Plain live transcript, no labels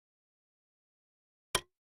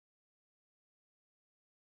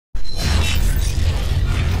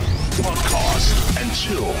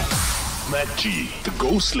MacG, the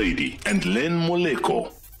Ghost Lady, and Len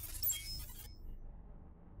Moleko.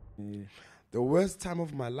 The worst time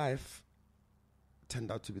of my life turned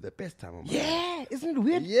out to be the best time of my life. Yeah, isn't it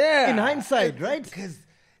weird? Yeah. In hindsight, right? Because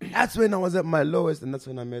that's when I was at my lowest, and that's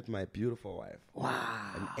when I met my beautiful wife.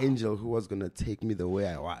 Wow. An angel who was going to take me the way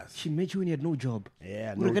I was. She met you when you had no job.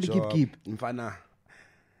 Yeah, no job. Keep. Mfana.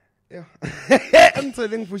 Yeah. I'm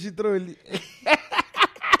telling Fushi.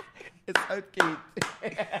 It's okay.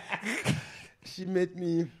 She met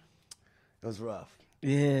me. It was rough.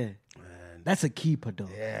 Yeah. And that's a keeper, though.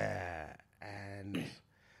 Yeah. And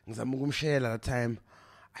ngizama ukumshela at the time.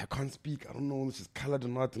 I can't speak. I don't know if she's colored or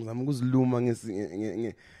not. Ngizama ukuziluma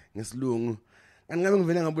ngesilungu. And ngabe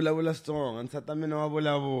ngivele ngabula strong and sathi mina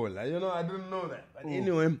wabula. You know, I didn't know that. But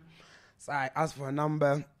anyway, so I asked for a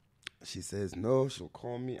number. She says no, she'll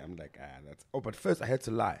call me. I'm like, that's... Oh, but first I had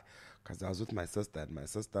to lie because I was with my sister, and my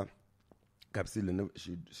sister,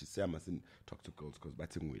 she said I mustn't talk to girls because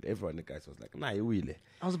batting weed. Everyone, the guys was like, nah, you will.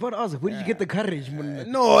 I was about to ask, where did you get the courage?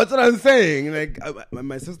 No, that's what I'm saying. Like,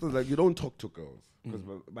 my sister's like, you don't talk to girls because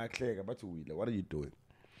my clear about to weed. What are you doing?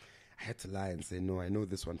 I had to lie and say, no, I know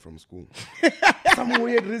this one from school. Some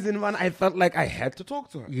weird reason, man, I felt like I had to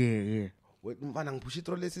talk to her. Yeah.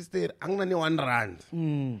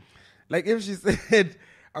 Like if she said,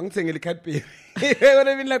 I'm saying cat pay. I would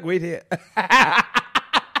have been like, wait here.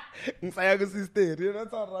 You know,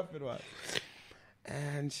 that's how rough it was.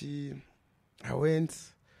 And I went,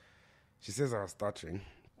 she says I was stuttering.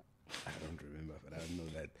 I don't remember, but I don't know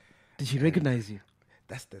that. Did she recognize you?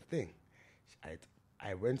 That's the thing.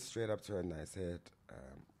 I went straight up to her and I said,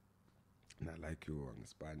 and I like you on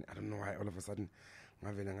Spanish. I don't know why all of a sudden,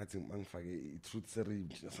 truth serum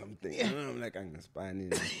or something. Yeah. I'm like, I'm Spanish.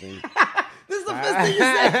 This is the first thing you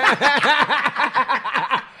said.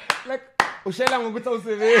 Like, so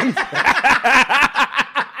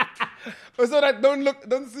that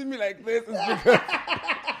don't see me like this. It's because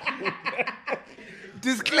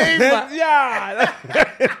disclaimer. Yeah.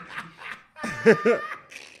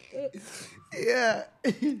 Yeah.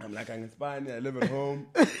 I'm like, I'm Spanish. I live at home.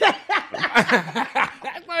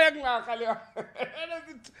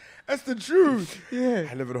 That's the truth. Yeah.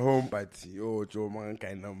 I live at home, but Joe, man,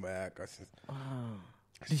 kind of back. Wow.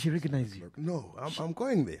 Did she recognize you? Like, no, I'm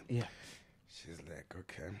going there. Yeah. She's like,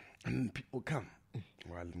 okay. And people come.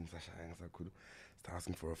 While start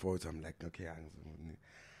asking for a photo, I'm like, okay.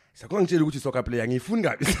 So go and tell you what you soccer play. And if you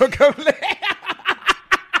soccer play.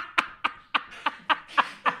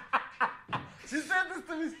 She said this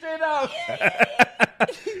to me straight out.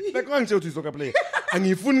 Like, go and tell you what you soccer play. And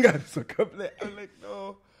if you soccer play, I'm like,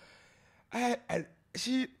 no.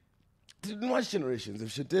 She didn't watch Generations.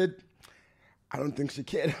 If she did, I don't think she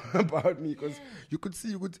cared about me because you could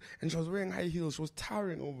see, and she was wearing high heels. She was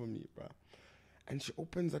towering over me, bro. And she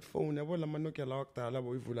opens that phone. I'm like,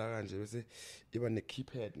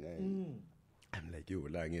 yo,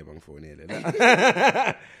 phone.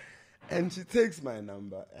 And she takes my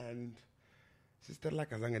number and she's still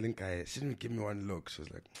like, she didn't give me one look. She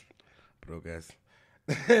was like, bro, guys,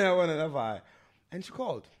 I want another eye. And she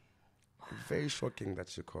called. Very shocking that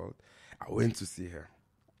she called. I went to see her.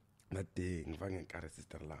 That day,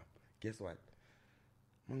 guess what?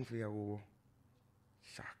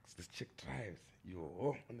 Shucks, this chick drives. Yo,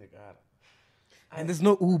 oh my God. And there's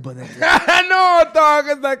no Uber that day. No, dog.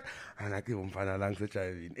 It's like, and I can't find a language.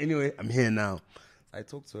 Anyway, I'm here now. So I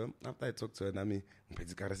talked to her. After I talked to her, I'm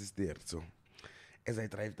there. So as I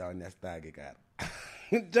drive down, that's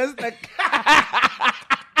just like,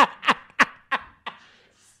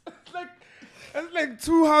 it's like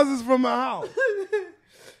 2 houses from my house.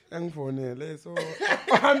 And for so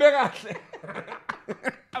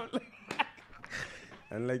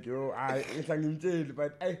I'm like, yo, it's like in jail,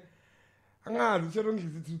 but it's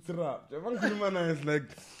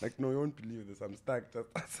like, no, you won't believe this. I'm stuck just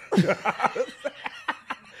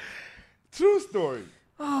true story.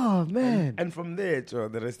 Oh man. And from there,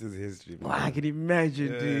 the rest is history. Oh, I can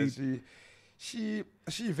imagine, dude. She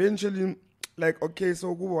eventually, like, okay,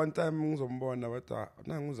 so go one time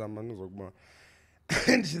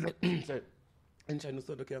and she's like, sorry. And she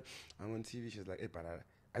understood, okay, I'm on TV. She's like, hey, but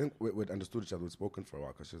I think we'd understood each other. We'd spoken for a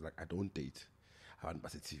while because she was like, I don't date. I haven't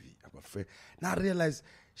passed TV. I've got friends. Now I realize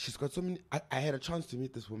she's got so many. I had a chance to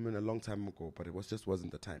meet this woman a long time ago, but it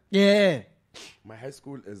wasn't the time. Yeah. My high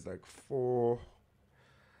school is like how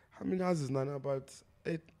many houses now? About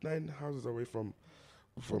 8, 9 houses away from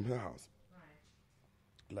her house.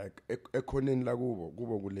 Like ekonin la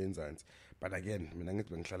kubo kulenzansi. But again, mina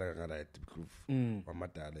ngithi bengihlala ngala Deep Kloof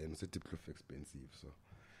wamadala and Deep Kloof expensive, so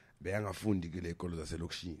beyangafundi kule ekolo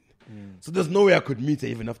zaselokishini. So there's no way I could meet her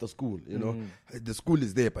even after school, you know. The school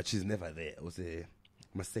is there, but she's never there. I was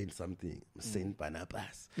must say something, must say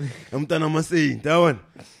Barnabas. Umntana must say that one.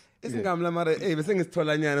 Isn't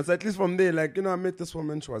so at least from there, like, you know, I met this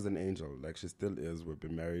woman, she was an angel. Like, she still is. We've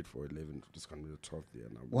been married for 11, just gonna be the 12th year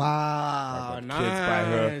now. Wow, I got nice, kids by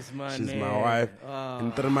her. man. She's my wife.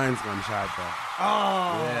 In 3 months, I'm shata.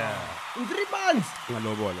 Oh, Yeah. in 3 months.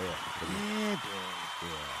 Ngalobola, Yeah, bro.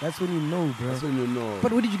 That's when you know, bro. That's when you know.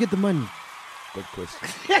 But where did you get the money? Good question.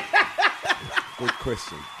 Good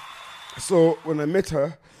question. So when I met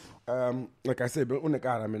her, like I said, she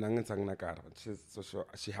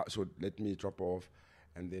would let me drop off,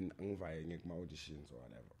 and then make my auditions or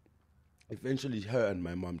whatever. Eventually, her and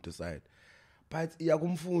my mom decide, but we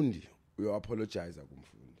apologize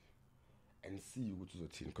and see what is the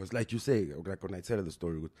team. Because like you say, like when I tell her the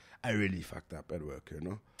story, I really fucked up at work, you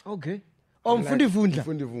know. Okay. Mfundi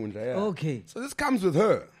Fundifunda. yeah. Okay. So this comes with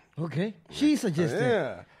her. Okay. She suggested.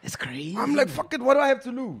 Yeah. It's crazy. I'm like, fuck it, what do I have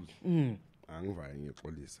to lose?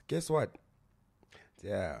 Guess what?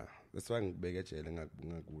 Yeah, that's why I'm begging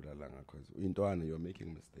because you're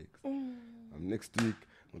making mistakes. Next week,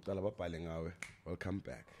 welcome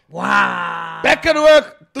back. Wow. Back at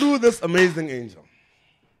work through this amazing angel.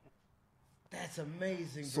 That's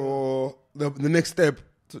amazing, bro. So the next step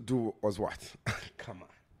to do was what? Come on.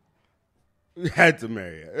 We had to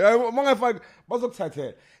marry her.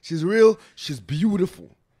 She's real, she's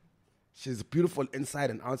beautiful. She's beautiful inside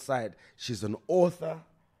and outside. She's an author.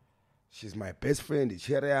 She's my best friend.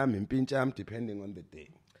 Depending on the day.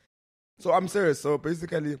 So I'm serious. So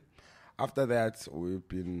basically, after that, we've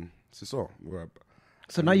been... So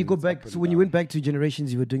now you go back. So when you went back to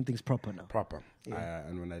Generations, you were doing things proper now? Proper. Yeah.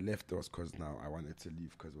 And when I left, it was because now I wanted to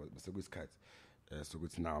leave because it was cut. So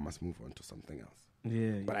good. Now I must move on to something else.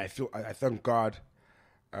 Yeah. But I thank God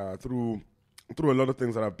through a lot of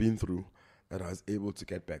things that I've been through, that I was able to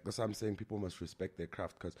get back. That's why I'm saying people must respect their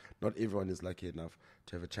craft, because not everyone is lucky enough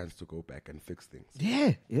to have a chance to go back and fix things.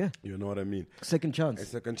 Yeah, yeah. You know what I mean? Second chance. A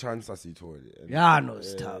second chance, as you told you. Yeah, I know,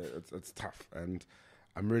 it's tough. It's tough. And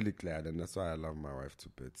I'm really glad, and that's why I love my wife to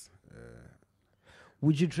bits.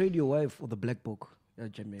 Would you trade your wife for the Black Book,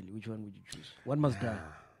 Jameli? Which one would you choose? One must die.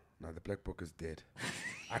 No, the Black Book is dead.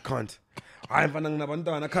 I can't. I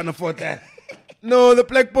can't afford that. No, the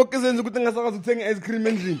Black Book isn't a good thing. Ice cream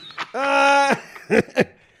engine.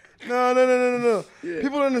 No. Yeah.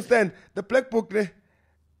 People don't understand. The Black Book,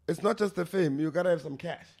 it's not just the fame. You gotta have some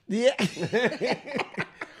cash. Yeah.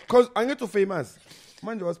 Because I get to famous.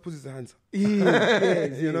 Man, you was pussy hands.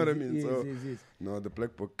 Yes, you know what I mean? Yes. No, the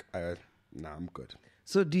Black Book, I'm good.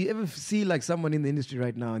 So do you ever see like someone in the industry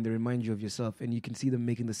right now and they remind you of yourself and you can see them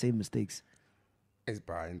making the same mistakes? It's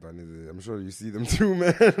bad. I'm sure you see them too,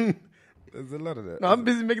 man. There's a lot of that. No, I'm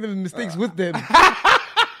busy making the mistakes with them.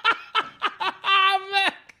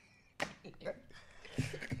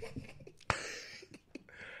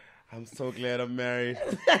 I'm so glad I'm married.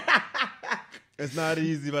 It's not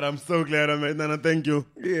easy, but I'm so glad I'm married. No, thank you.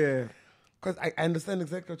 Yeah. Because I understand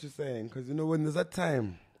exactly what you're saying. Because, when there's that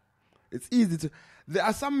time, it's easy to... There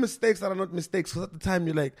are some mistakes that are not mistakes. Because at the time,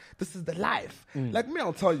 you're like, this is the life. Like me,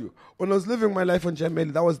 I'll tell you. When I was living my life on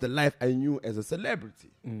Jameli, that was the life I knew as a celebrity.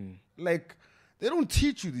 Like, they don't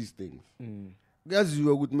teach you these things. Guys, you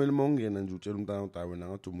are good man and you tell them down when I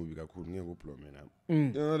want to move, you know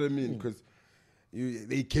what I mean? Because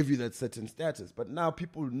they give you that certain status. But now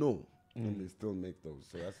people know. And they still make those.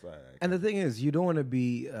 So that's why. And the thing is, you don't want to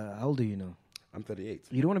be... how old are you now? I'm 38.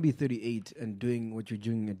 You don't want to be 38 and doing what you're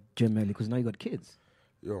doing at Jameli because now you got kids.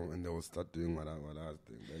 Yo, and they will start doing what I was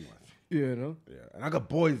doing. Then what? Yeah, no? Yeah. And I got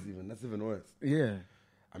boys even. That's even worse. Yeah.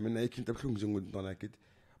 I mean, I can't like it.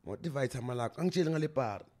 I'm chilling a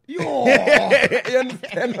bar. Yo! You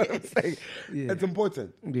understand what I'm saying? Yeah. It's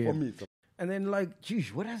important for me. And then, like,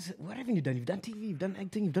 geez, what haven't you done? You've done TV, you've done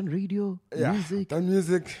acting, you've done radio, music. I've done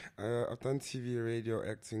music. I've done TV, radio,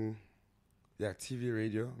 acting. Yeah, TV,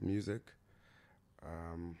 radio, music.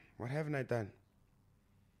 What haven't I done?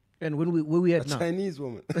 And where we at a now? Chinese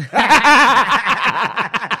woman.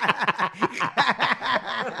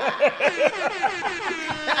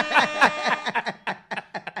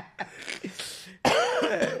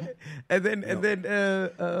 And then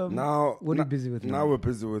now what are you busy with now? Now we're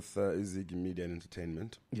busy with Izzy Media and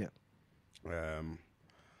Entertainment. Yeah.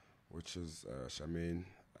 Which is Charmaine,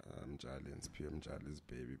 Mtshali, and Mtshali's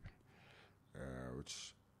baby.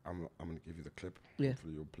 Which I'm gonna give you the clip. Yeah.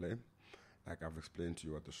 Hopefully you'll play. Like I've explained to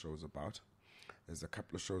you what the show's about. There's a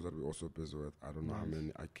couple of shows that we're also busy with. I don't know how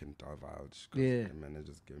many I can divulge. Yeah. The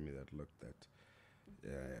managers give me that look that,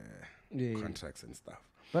 Yeah, contracts and stuff.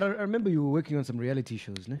 But I remember you were working on some reality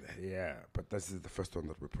shows, ne? Yeah, but this is the first one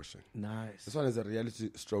that we're pushing. Nice. This one is a reality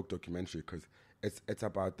stroke documentary because it's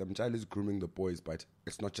about the Mtshali grooming the boys, but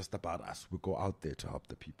it's not just about us. We go out there to help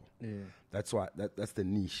the people. Yeah. That's why that's the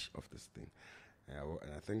niche of this thing. Yeah, well,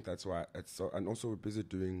 and I think that's why it's so. And also we're busy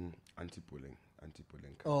doing anti-bullying.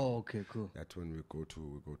 Oh, okay, cool. That's when we go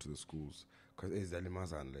to the schools because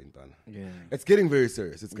Yeah. it's getting very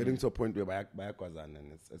serious. It's getting to a point where bayakwazana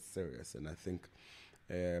and it's serious. And I think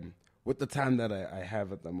with the time that I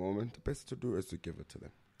have at the moment, the best to do is to give it to them.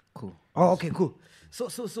 Cool. Oh, okay, cool.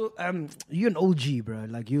 So, you're an OG, bro.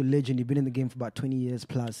 Like, you're a legend. You've been in the game for about 20 years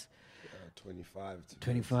plus. 25.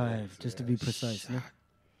 25, just to be precise. No?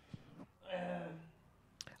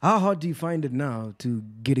 How hard do you find it now to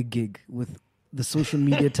get a gig with the social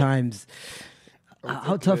media times?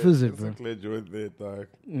 How tough is it, bro? I'm glad you're there, dog.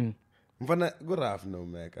 Good half, no,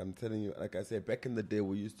 Mac. I'm telling you, like I said, back in the day,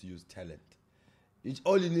 we used to use talent.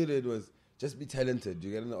 All you needed was just be talented.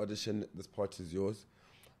 You get an audition, this part is yours.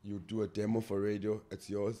 You do a demo for radio, it's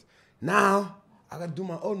yours. Now, I got to do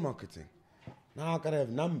my own marketing. Now I got to have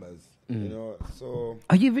numbers, you know, so...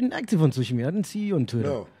 Are you even active on social media? I didn't see you on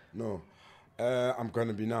Twitter. No. I'm going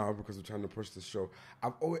to be now because we're trying to push the show.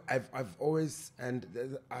 I've always, and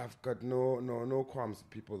I've got no qualms with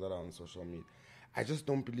people that are on social media. I just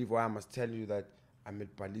don't believe why I must tell you that I'm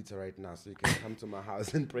at Balita right now, so you can come to my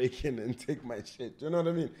house and break in and take my shit. You know what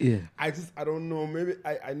I mean? Yeah. I don't know. Maybe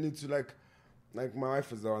I need to like my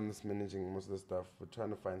wife is the one that's managing most of the stuff. We're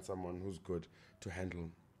trying to find someone who's good to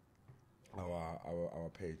handle our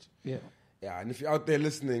page. Yeah. Yeah, and if you're out there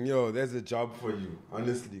listening, yo, there's a job for you,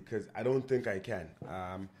 honestly, because I don't think I can.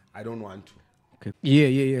 I don't want to. Okay.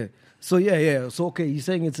 Yeah. So, yeah. So, okay, you're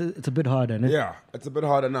saying it's a bit harder, no? Yeah, it's a bit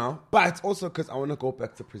harder now. But also because I want to go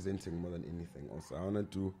back to presenting more than anything. Also, I want to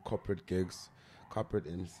do corporate gigs, corporate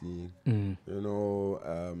MC. You know,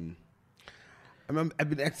 I've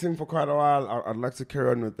been acting for quite a while. I'd like to carry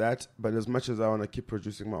on with that. But as much as I want to keep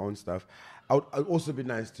producing my own stuff, I'd also be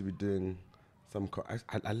nice to be doing...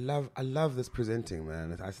 I love this presenting,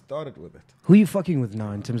 man. I started with it. Who are you fucking with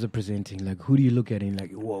now in terms of presenting? Like, who do you look at and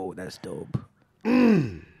like, whoa, that's dope?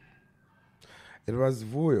 It was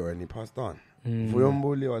Vuyo, and he passed on. Vuyo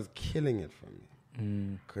Mbuli was killing it for me.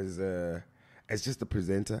 Because as just a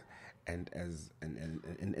presenter and as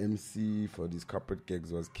an MC for these corporate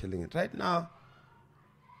gigs was killing it. Right now,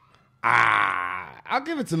 I'll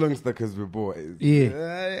give it to Lungster because we're boys.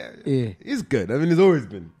 Yeah. He's good. I mean, he's always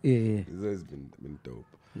been. Yeah. He's always been dope.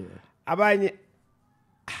 Yeah. Abanye.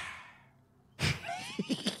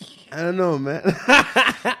 I don't know, man.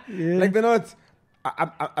 Like they're not.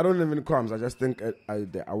 I don't live in qualms. I just think I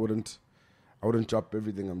wouldn't drop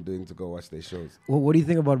everything I'm doing to go watch their shows. Well, what do you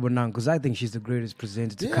think about Bonang? Because I think she's the greatest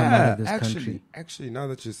presenter to come out of this country. Actually, now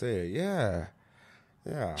that you say it, yeah.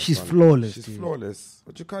 She's flawless. She's flawless.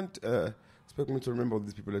 But you can't expect me to remember all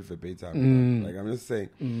these people at verbatim. Like I'm just saying,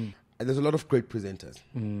 and there's a lot of great presenters.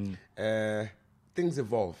 Things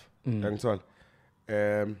evolve.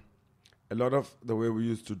 A lot of the way we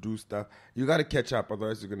used to do stuff, you got to catch up,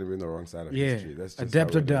 otherwise you're going to be on the wrong side of history. That's just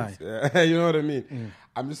adapt or die. You know what I mean?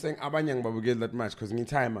 I'm just saying, abanyang babu get that much because me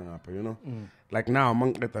time up, you know. Like now,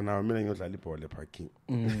 among it now, I'm parking.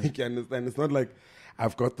 You can understand? It's not like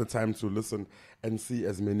I've got the time to listen and see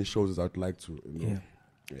as many shows as I'd like to. You know?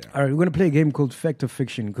 Yeah. All right, we're going to play a game called Fact or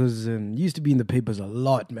Fiction because it used to be in the papers a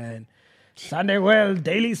lot, man. Sunday World,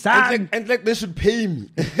 Daily Sun. And like they should pay me.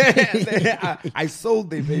 I sold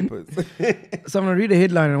their papers. So I'm going to read a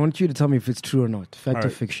headline and I want you to tell me if it's true or not. Fact or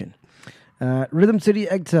fiction. Rhythm City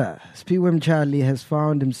actor Siphiwe Mtshali has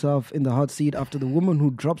found himself in the hot seat after the woman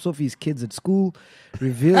who drops off his kids at school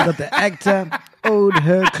revealed that the actor owed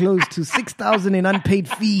her close to 6,000 in unpaid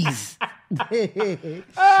fees.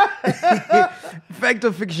 Fact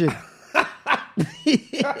or fiction?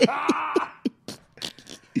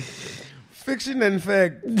 Fiction and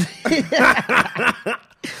fact.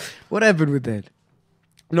 What happened with that?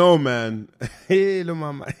 No, man. Hey,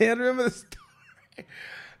 mama. Hey, I remember the story.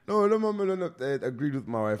 No, mama. No. I agreed with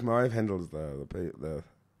my wife. My wife handles the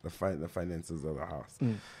finances of the house.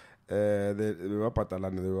 They were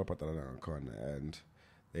patalan, and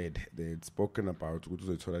they'd spoken about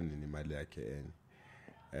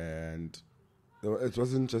and it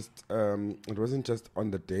wasn't just on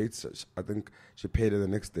the dates. I think she paid it the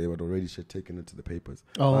next day, but already she had taken it to the papers.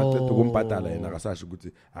 Yeah.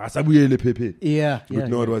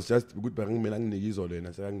 No, it was just good. And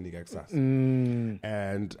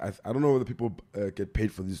I don't know whether people get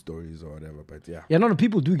paid for these stories or whatever, but yeah. Yeah, a lot of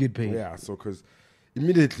people do get paid. Yeah, so because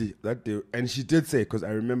immediately that day, and she did say, because I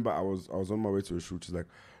remember I was on my way to a shoot. She's like,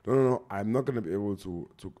 no, I'm not gonna be able to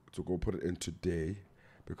go put it in today.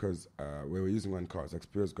 because we were using one car. So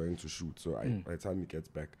Xperia's going to shoot. So by the time he gets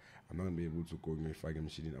back, I'm not going to be able to go and if I get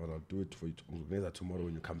machine. I'll do it for you tomorrow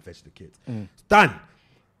when you come fetch the kids. It's done.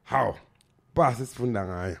 How? Boss, it's fun.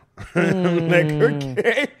 I'm like,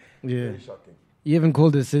 okay. Yeah. Very shocking. You haven't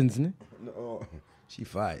called her since, ne? No, she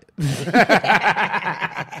fired.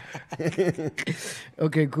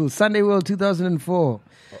 Okay, cool. Sunday World 2004.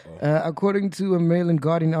 According to a Mail and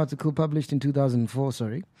Guardian article published in 2004,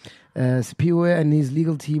 Siphiwe and his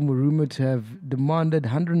legal team were rumored to have demanded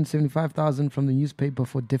 175,000 from the newspaper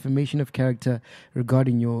for defamation of character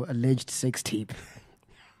regarding your alleged sex tape.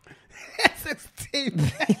 Sex tape.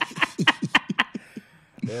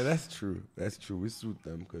 Yeah, that's true. That's true. We sued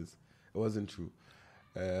them because it wasn't true.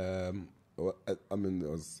 I mean,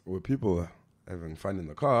 were people having fun in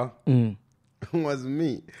the car. It wasn't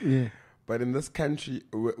me. Yeah. But in this country,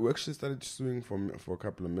 we actually started suing for a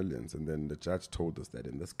couple of millions, and then the judge told us that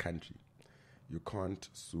in this country, you can't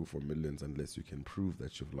sue for millions unless you can prove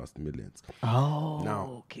that you've lost millions. Oh,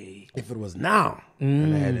 now, okay. if it was now,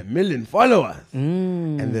 and I had 1 million followers,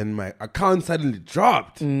 and then my account suddenly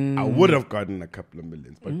dropped, I would have gotten a couple of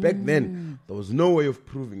millions. But back then, there was no way of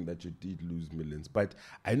proving that you did lose millions. But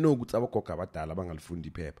I know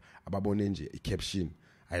caption,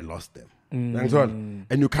 I lost them.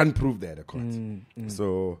 And you can't prove that at court.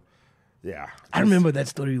 So, yeah. I remember that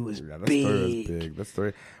story was that big. story was big. That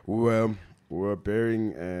story. We were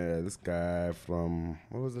burying this guy from,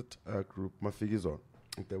 what was it? Group Mafigizo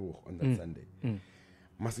on that Sunday.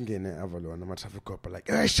 Masingene Avalo and my traffic cop are like,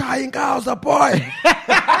 hey, Shying Girls, a boy.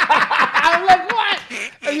 I'm like, what?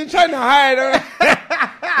 And you're trying to hide.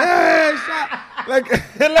 Hey, like,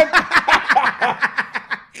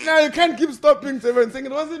 no, you can't keep stopping and saying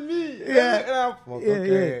it wasn't me. Yeah.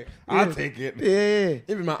 Okay. I'll take it. Yeah.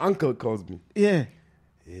 Even my uncle calls me. Yeah.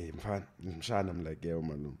 Hey, I'm like, yeah,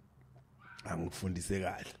 man. I'm fundise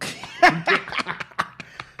guy.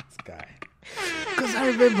 This guy. Because I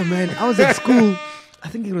remember, man, I was at school. I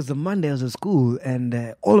think it was a Monday. I was at school,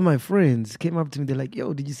 and all of my friends came up to me. They're like,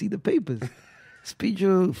 "Yo, did you see the papers?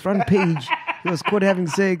 Speecho front page. He was caught having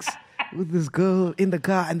sex with this girl in the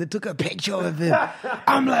car, and they took a picture of him."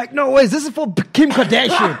 I'm like, "No ways. This is for Kim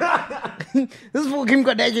Kardashian. This is for Kim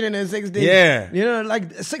Kardashian and her sex tape." Yeah. You know,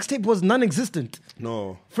 like a sex tape was non-existent.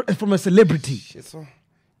 No. From a celebrity. Shit, so,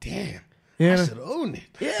 damn. Yeah. I should own it.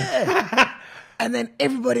 Yeah. And then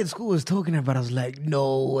everybody at school was talking about it. I was like,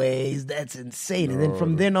 no ways, that's insane. And then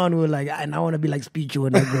from then on, we were like, I want to be like Speecho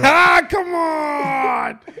and that girl. Come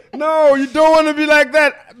on. No, you don't want to be like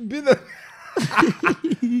that. Be the...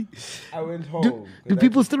 I went home. Do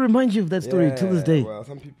people still remind you of that story till this day? Well,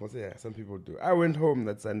 some people do. I went home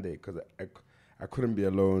that Sunday because I couldn't be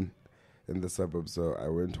alone in the suburbs, so I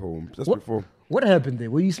went home just before. What happened there?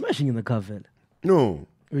 Were you smashing in the car, fella? No.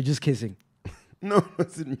 We were just kissing? No, it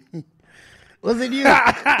wasn't me. Was it you?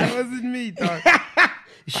 It wasn't me, dog.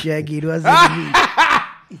 Shaggy, it wasn't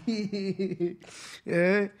me.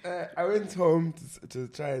 Yeah. I went home to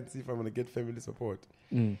try and see if I'm going to get family support.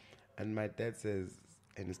 And my dad says,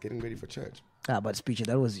 and he's getting ready for church. But Speecho,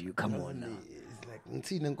 that was you. Come on now. He's like,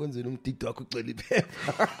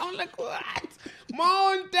 I'm like, what?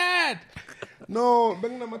 Mom, Dad. No,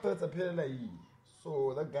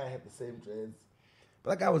 so that guy had the same dreads. But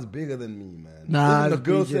that guy was bigger than me, man. Nah, the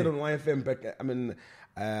girl said on YFM back,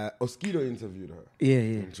 Oskido interviewed her.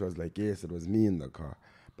 Yeah. And she was like, yes, it was me in the car.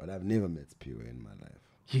 But I've never met Siphiwe in my life.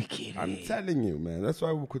 You kidding? I'm telling you, man. That's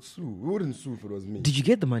why we could sue. We wouldn't sue if it was me. Did you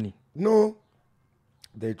get the money? No.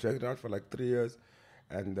 They dragged it out for like 3 years.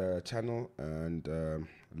 And the channel and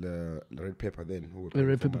the Red Pepper then. Who were The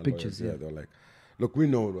Red for Pepper my Pictures, lawyers, yeah. They were like, look, we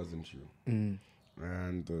know it wasn't you.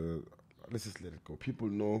 And let's just let it go. People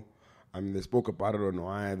know. I mean, they spoke about it on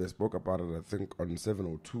Wire. They spoke about it, I think, on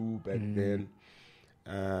 702 back then.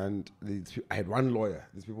 And I had one lawyer.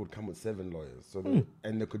 These people would come with 7 lawyers. So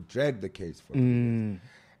and they could drag the case for 3 years.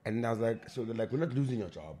 And I was like, so they're like, we're not losing your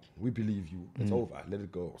job. We believe you. It's over. Let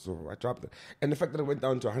it go. So I dropped it. And the fact that it went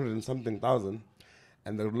down to 100 and something thousand,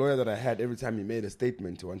 and the lawyer that I had, every time he made a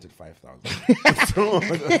statement, he wanted 5,000. So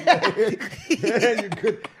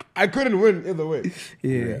I couldn't win either way.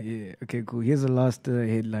 Yeah. Okay, cool. Here's the last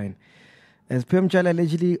headline. As Mtshali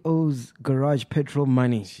allegedly owes garage petrol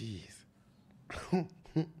money. Jeez.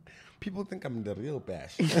 People think I'm the real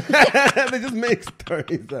bash. They just make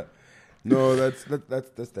stories up. No, that's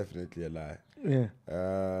definitely a lie. Yeah.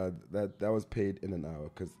 That was paid in an hour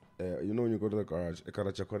because you know when you go to the garage, it's on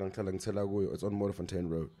Motorfontein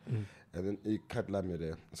Road, and then you cut lame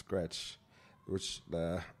there, scratch, which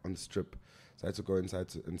on the strip. So I had to go inside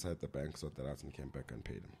the bank, sort that out, and came back and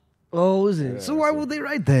paid him. Oh, is it? Yeah, so why would they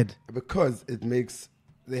write that? Because it makes.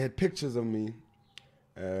 They had pictures of me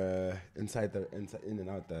in and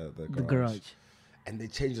out the garage. And they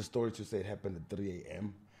changed the story to say it happened at 3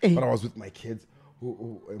 a.m. Eh. But I was with my kids,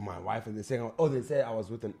 who my wife, and they say I was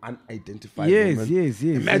with an unidentified Yes, woman. yes.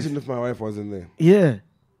 Imagine if my wife wasn't there. Yeah.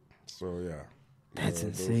 So yeah, That's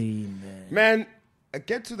insane, man.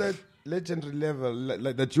 Get to that legendary level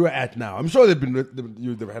like that you're at now. I'm sure they've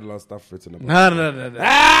had a lot of stuff written about. No.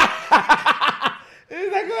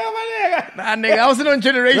 Nah, nigga, I wasn't on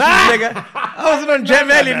Generations, nigga. I wasn't on Jam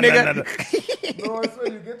Valley, nigga. No, I swear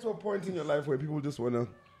you get to a point in your life where people just wanna,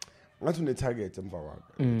 not when they target them for work.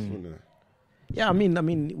 Yeah, I mean,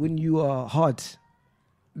 when you are hot,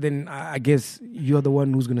 then I guess you're the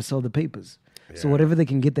one who's gonna sell the papers. Yeah. So whatever they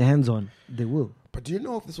can get their hands on, they will. But do you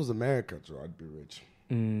know if this was America, Joe, I'd be rich.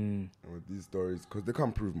 With these stories, because they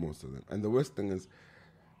can't prove most of them. And the worst thing is,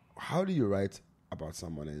 how do you write about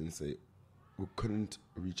someone and say, we couldn't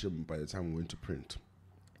reach him by the time we went to print?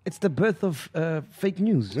 It's the birth of fake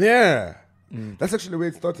news. Yeah. That's actually the way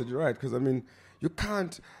it started, you're right. Because, I mean, you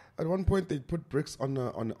can't... At one point, they put bricks on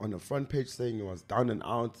a front page saying he was down and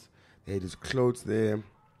out. They had his clothes there.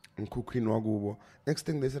 Next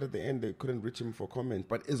thing they said at the end, they couldn't reach him for comment.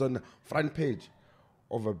 But it's on the front page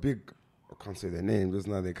of a big... I can't say their name, just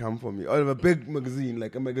now they come for me. Of a big magazine,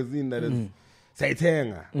 like a magazine that is...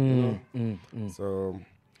 Saitenga. So,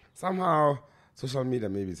 somehow... Social media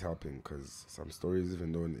maybe is helping because some stories,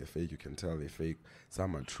 even though they're fake, you can tell they're fake.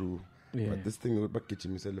 Some are true. Yeah. But this thing with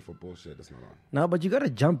getting myself for bullshit, that's not on. No, but you got to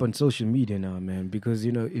jump on social media now, man. Because,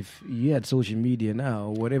 you know, if you had social media now,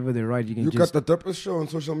 whatever they write, you can got the dopest show on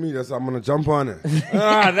social media, so I'm going to jump on it.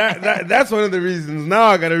 That's one of the reasons. Now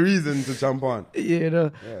I got a reason to jump on. You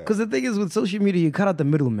know, because the thing is with social media, you cut out the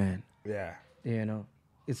middleman. Yeah. You know,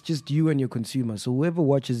 it's just you and your consumer. So whoever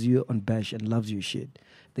watches you on Bash and loves your shit,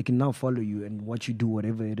 they can now follow you and watch you do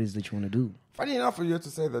whatever it is that you want to do. Funny enough for you to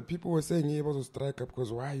say that, people were saying you're able to strike up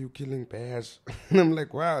because why are you killing Bash? And I'm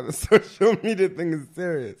like, wow, the social media thing is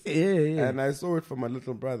serious. Yeah. And I saw it from my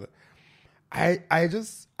little brother. I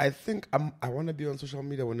think I want to be on social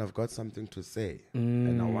media when I've got something to say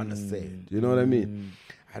and I want to say it. You know what I mean?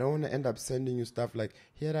 I don't want to end up sending you stuff like,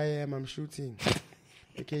 here I am, I'm shooting.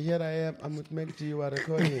 Okay, here I am, I'm with MacG, you are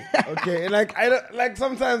recording. Okay, and like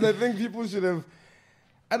sometimes I think people should have,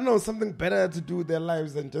 I don't know, something better to do with their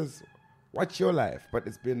lives than just watch your life. But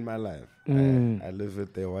it's been my life. I live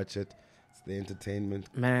it, they watch it. It's the entertainment.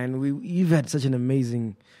 Man, you've had such an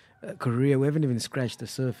amazing career. We haven't even scratched the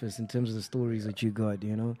surface in terms of the stories that you got,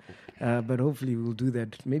 you know. But hopefully we'll do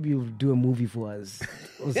that. Maybe you'll do a movie for us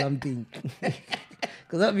or something.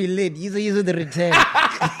 Because that'll be lit. Use the return.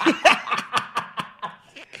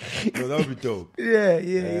 No, that would be dope. Yeah.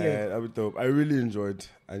 That would be dope. I really enjoyed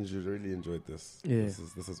this. Yeah.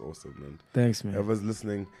 This is awesome, man. Thanks, man. Whoever's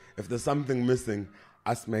listening, if there's something missing,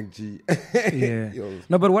 ask MacG. Yeah.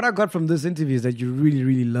 No, but what I got from this interview is that you really,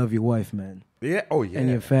 really love your wife, man. Yeah. Oh, yeah.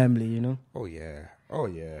 And your family, you know? Oh, yeah.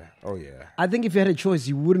 I think if you had a choice,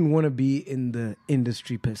 you wouldn't want to be in the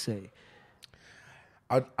industry per se.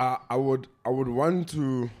 I would want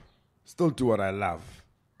to still do what I love,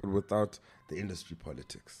 but without the industry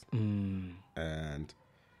politics. And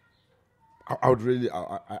I would really,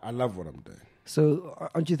 I love what I'm doing. So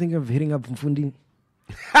aren't you thinking of hitting up Mfundi?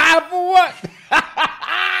 For what?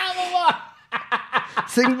 For what?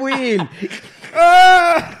 Sing Wheel.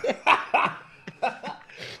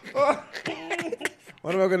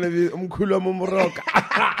 What am I going to be? I'm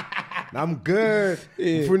good.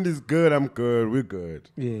 Mfundi's good. I'm good. We're good.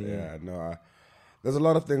 Yeah. No, there's a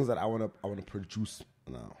lot of things that I want to produce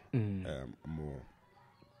now. More.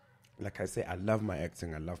 Like I say, I love my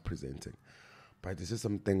acting. I love presenting. But there's just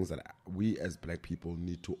some things that we as black people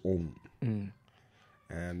need to own.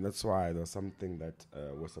 And that's why there's something that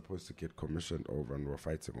we're supposed to get commissioned over, and we're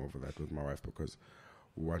fighting over that with my wife because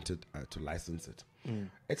we wanted to license it.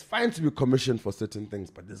 It's fine to be commissioned for certain things,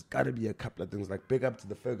 but there's got to be a couple of things, like big up to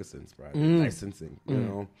the Fergusons, right? Licensing, you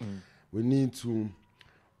know. We need to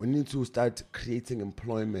start creating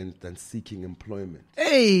employment than seeking employment.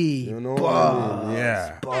 Hey, you know what I mean?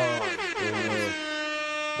 Yeah.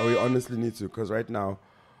 But we honestly need to, because right now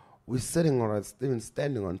we're sitting on, even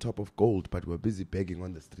standing on top of gold, but we're busy begging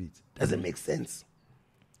on the streets. Doesn't make sense.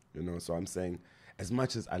 You know, so I'm saying, as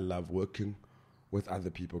much as I love working with other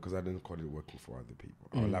people, because I didn't call it working for other people.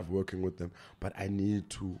 I love working with them, but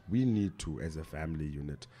we need to, as a family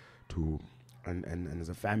unit, and as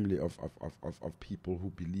a family of people who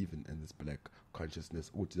believe in this black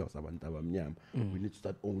consciousness, we need to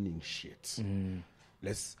start owning shit.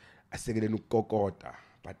 Let's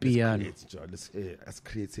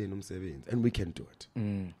create and we can do it.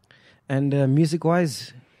 And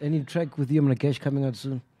music-wise, any track with you, MacG, coming out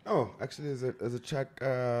soon? Oh, actually, there's a track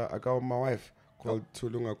I got with my wife called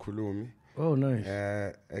Tulunga Kulumi. Oh, nice.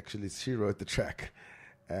 Actually, she wrote the track.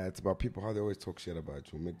 It's about people, how they always talk shit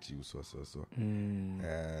about you, MacG, so.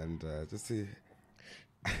 And just see,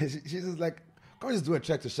 she's just like, can't just do a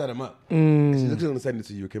track to shut him up. She's actually going to send it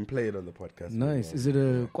to you. You can play it on the podcast. Nice. Is it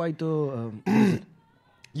a Kwaito?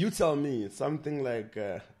 You tell me. It's something like,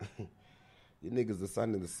 you niggas the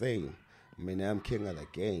sun and the same. I mean, I'm king of the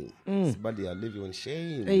game. Somebody, I leave you in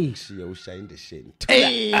shame. Hey. She will shine the shame.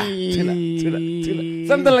 Hey. Tilla.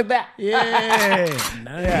 Something like that. Yeah.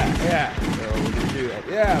 Nice.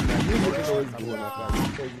 Yeah, man. Music is always doing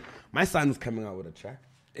that. My son's coming out with a track.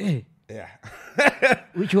 Hey. Yeah.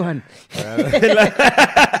 Which one?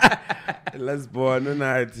 Let's go on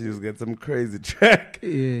tonight. He's got some crazy track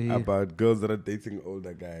Yeah. about girls that are dating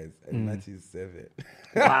older guys. And that is 7.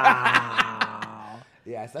 Wow.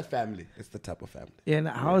 Yeah, it's that family. It's the type of family. Yeah, and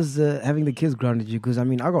how's having the kids grounded you? Because, I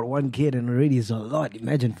mean, I got 1 kid and already it's a lot.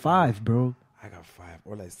 Imagine 5, bro. I got 5.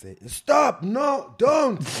 All I say is stop. No,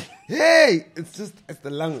 don't. Hey, it's the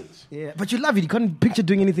language. Yeah, but you love it. You can't picture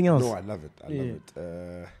doing anything else. No, I love it. I love it.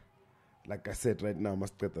 Like I said right now,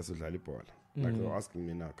 must get the ball. Like they're asking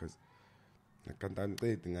me now because I can't do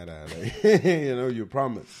anything at all. You know, you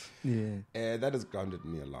promise. Yeah. That has grounded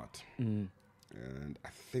me a lot. And I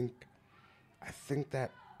think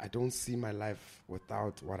that I don't see my life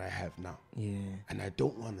without what I have now. Yeah. And I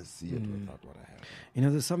don't want to see it without what I have now. You know,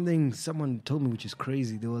 there's something someone told me which is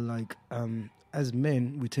crazy. They were like, as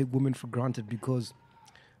men, we take women for granted because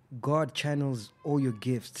God channels all your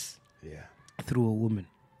gifts through a woman.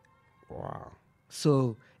 Wow.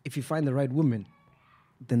 So if you find the right woman,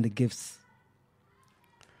 then the gifts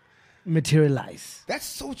materialize. That's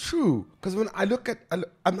so true. Because when I look at,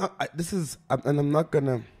 I'm not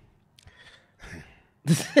gonna.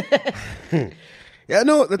 Yeah,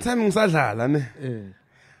 no, the time ngisadlala ne.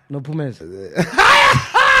 No pumes.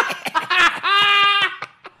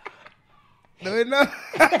 No, no.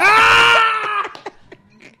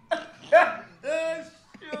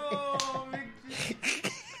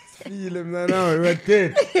 Feel him now, we're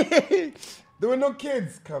dead. There were no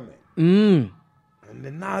kids coming. And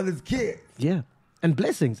then now there's kids. Yeah. And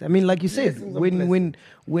blessings. I mean, like you said,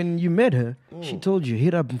 when you met her, she told you,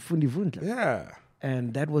 hit up Mfundi Vundla. Yeah.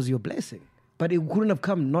 And that was your blessing. But it couldn't have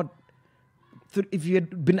come if you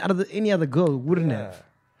had been any other girl, wouldn't have.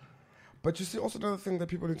 But you see, also another thing that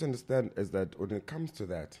people need to understand is that when it comes to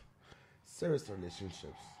that, serious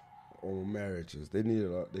relationships or marriages, they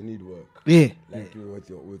need work. Yeah. Like you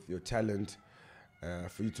with your talent,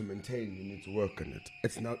 for you to maintain, you need to work on it.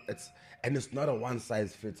 It's not a one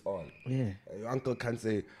size fits all. Yeah. Your uncle can't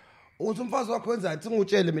say, "Oh,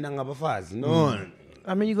 no."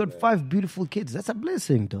 I mean, you got 5 beautiful kids. That's a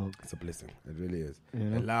blessing, dog. It's a blessing. It really is.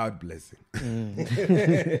 A loud blessing.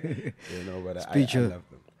 You know, but I love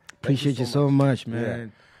them. Appreciate you so much,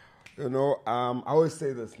 man. Yeah. You know, I always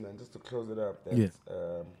say this, man, just to close it up. That,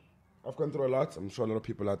 I've gone through a lot. I'm sure a lot of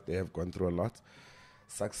people out there have gone through a lot.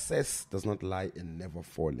 Success does not lie in never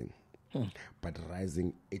falling, but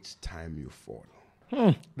rising each time you fall.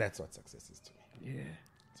 That's what success is to me. Yeah.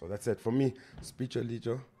 So that's it for me. Speech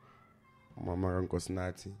Lijo, Mama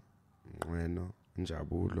Rankosnati, Mweno,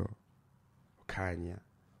 Njabulo, Kanya,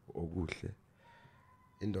 Oguhle,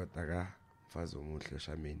 Indotaka, Fazo Muhle,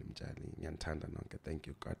 Shamini, Mtshali, Nyantanda Nonke. Thank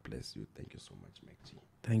you. God bless you. Thank you so much, MacG.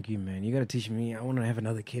 Thank you, man. You got to teach me. I want to have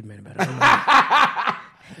another kid, man. But I don't know.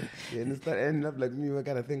 Yeah, and it's not ending up like me. I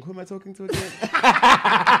gotta think, who am I talking to again?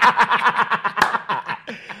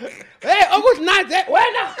 Hey, August night,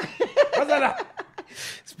 where now? What's that?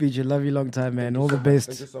 Speech, I love you long time, man. All the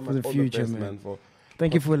best so for the future, man.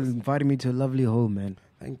 Thank you for inviting me to a lovely home, man.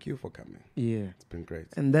 Thank you for coming. Yeah. It's been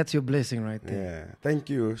great. And that's your blessing right there. Yeah. Thank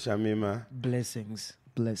you, Shamima. Blessings.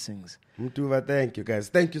 Mtuva, thank you, guys.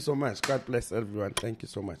 Thank you so much. God bless everyone. Thank you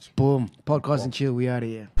so much. Boom. Podcast and chill. We out of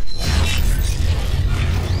here.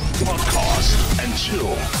 Podcast and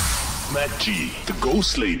chill. MacG, the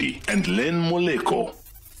Ghost Lady, and Len Moleko.